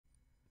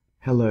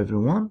Hello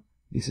everyone,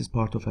 this is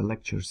part of a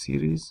lecture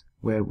series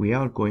where we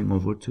are going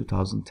over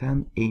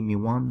 2010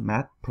 AIME I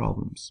math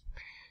problems.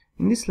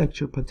 In this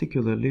lecture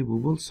particularly we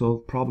will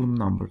solve problem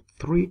number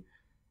 3,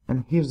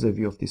 and here's a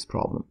view of this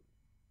problem.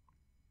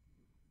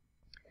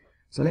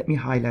 So let me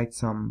highlight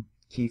some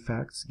key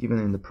facts given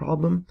in the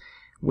problem.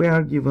 We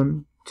are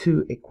given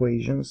two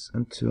equations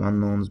and two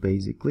unknowns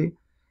basically,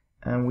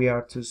 and we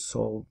are to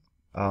solve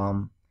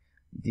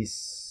this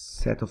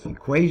set of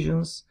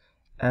equations.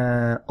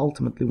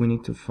 Ultimately we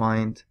need to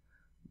find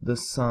the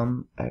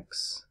sum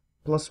x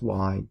plus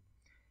y,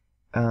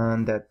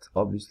 and that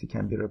obviously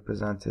can be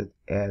represented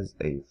as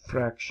a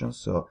fraction,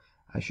 so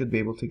I should be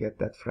able to get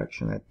that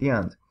fraction at the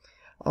end.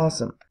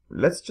 Awesome.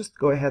 Let's just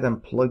go ahead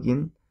and plug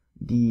in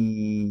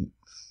the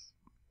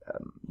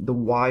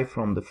y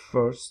from the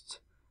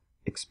first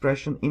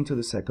expression into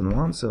the second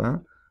one.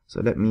 So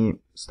let me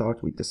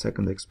start with the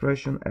second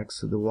expression. X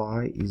to the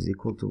y is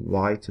equal to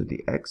y to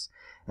the x,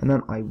 and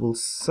then I will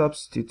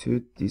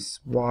substitute this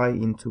y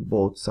into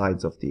both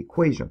sides of the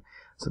equation.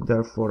 So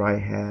therefore I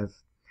have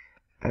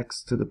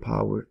x to the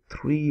power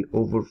 3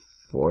 over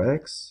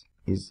 4x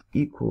is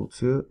equal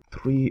to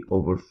 3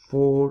 over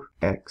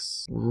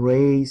 4x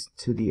raised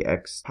to the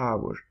x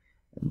power.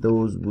 And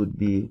those would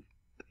be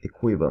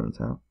equivalent.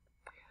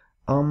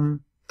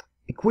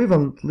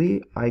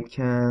 Equivalently, I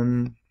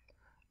can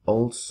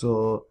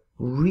also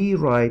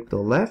rewrite the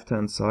left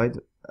hand side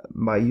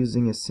by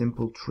using a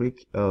simple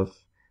trick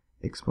of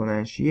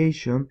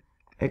exponentiation.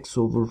 X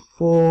over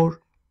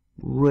 4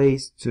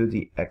 raised to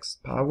the x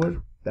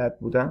power. That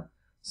would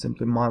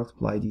simply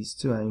multiply these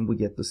two and we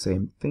get the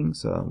same thing,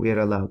 so we are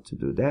allowed to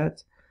do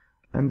that,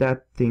 and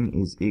that thing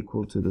is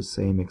equal to the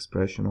same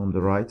expression on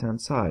the right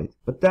hand side.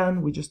 But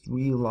then we just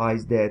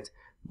realize that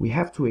we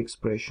have two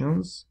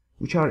expressions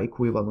which are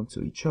equivalent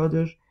to each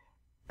other,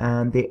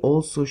 and they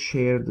also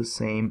share the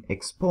same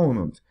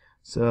exponent.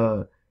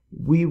 So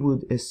we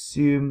would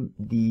assume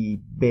the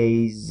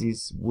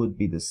bases would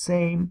be the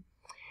same,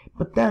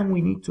 but then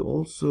we need to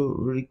also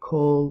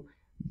recall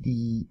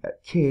the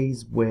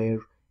case where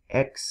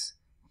x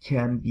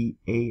can be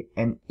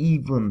an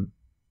even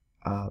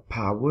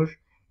power.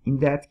 In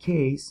that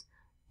case,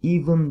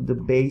 even the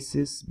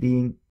bases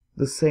being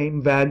the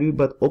same value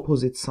but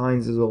opposite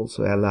signs is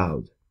also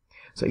allowed.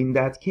 So in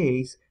that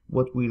case,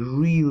 what we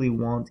really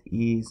want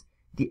is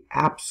the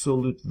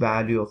absolute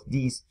value of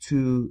these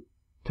two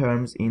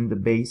terms in the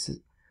bases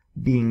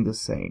being the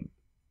same,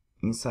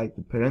 inside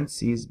the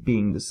parentheses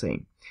being the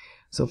same.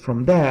 So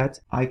from that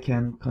I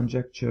can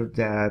conjecture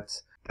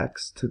that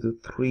x to the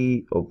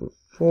 3 over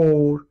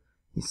 4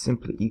 is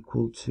simply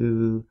equal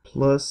to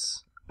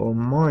plus or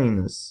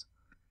minus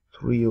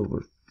 3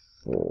 over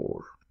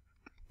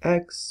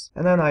 4x,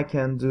 and then I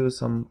can do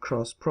some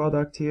cross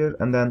product here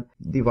and then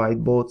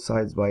divide both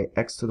sides by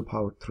x to the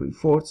power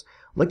 3/4.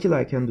 Luckily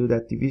I can do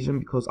that division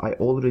because I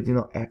already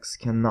know x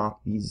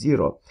cannot be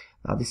 0.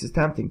 Now this is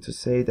tempting to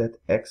say that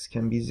x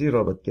can be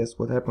 0, but guess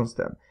what happens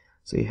then?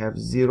 So you have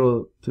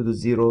 0 to the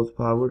 0th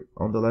power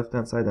on the left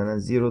hand side and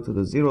then 0 to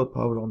the 0th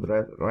power on the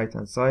right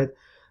hand side.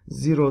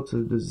 0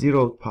 to the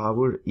 0th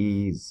power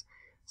is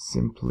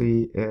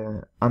simply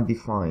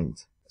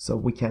undefined, so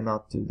we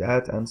cannot do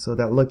that, and so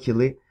that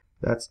luckily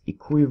that's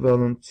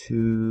equivalent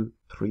to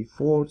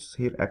 3/4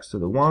 here, x to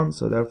the 1.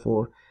 So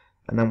therefore,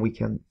 and then we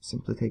can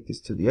simply take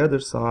this to the other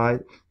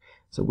side,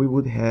 so we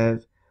would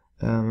have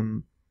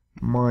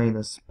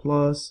minus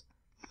plus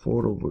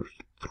 4 over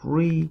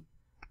 3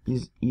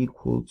 is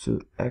equal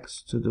to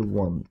x to the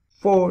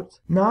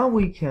 1/4. Now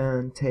we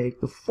can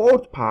take the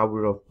 4th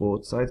power of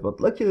both sides, but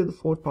luckily the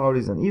 4th power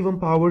is an even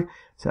power,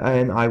 so,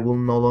 and I will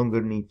no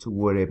longer need to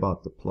worry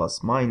about the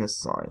plus minus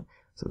sign.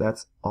 So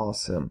that's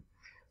awesome.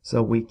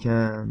 So we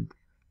can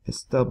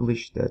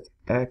establish that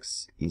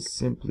x is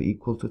simply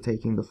equal to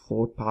taking the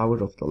 4th power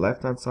of the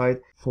left hand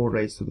side. 4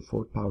 raised to the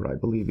 4th power I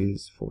believe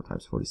is 4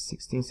 times 4 is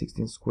 16.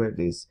 16 squared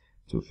is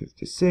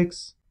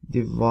 256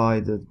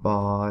 divided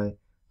by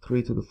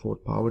 3 to the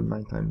 4th power.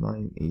 9 times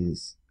 9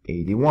 is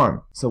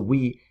 81. So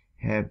we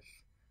have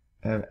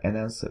an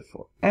answer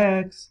for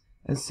x,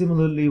 and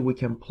similarly we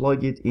can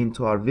plug it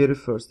into our very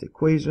first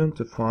equation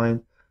to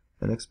find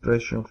an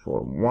expression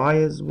for y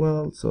as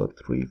well. So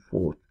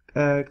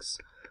 3/4x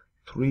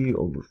 3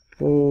 over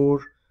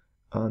 4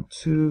 and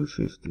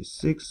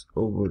 256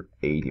 over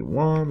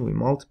 81. We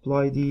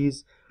multiply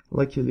these.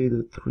 Luckily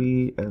the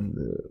 3 and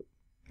the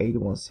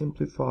 81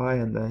 simplify,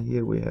 and then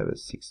here we have a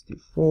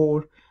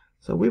 64.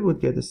 So we would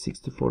get a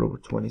 64 over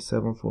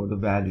 27 for the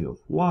value of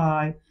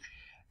y,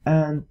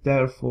 and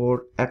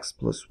therefore x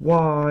plus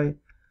y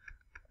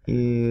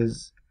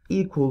is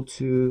equal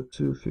to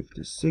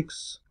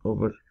 256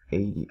 over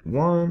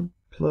 81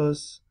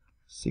 plus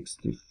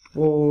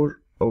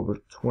 64 over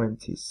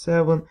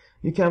 27.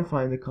 You can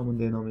find the common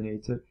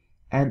denominator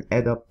and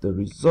add up the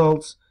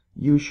results.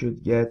 You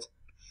should get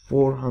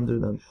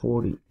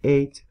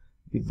 448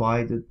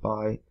 divided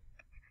by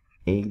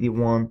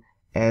 81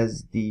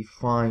 as the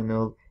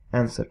final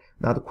answer.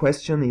 Now the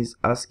question is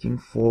asking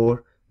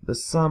for the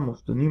sum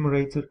of the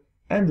numerator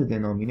and the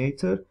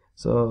denominator,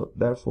 so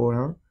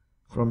therefore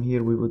From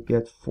here we would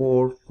get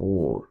 4,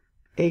 4,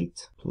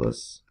 8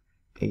 plus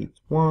 8,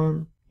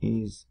 1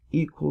 is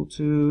equal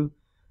to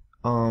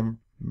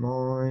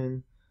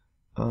 9,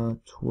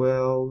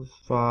 12,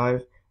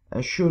 5,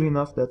 and sure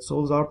enough that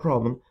solves our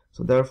problem.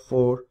 So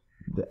therefore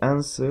the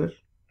answer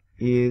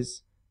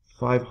is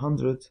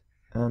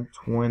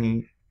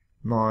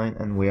 529,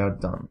 and we are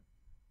done.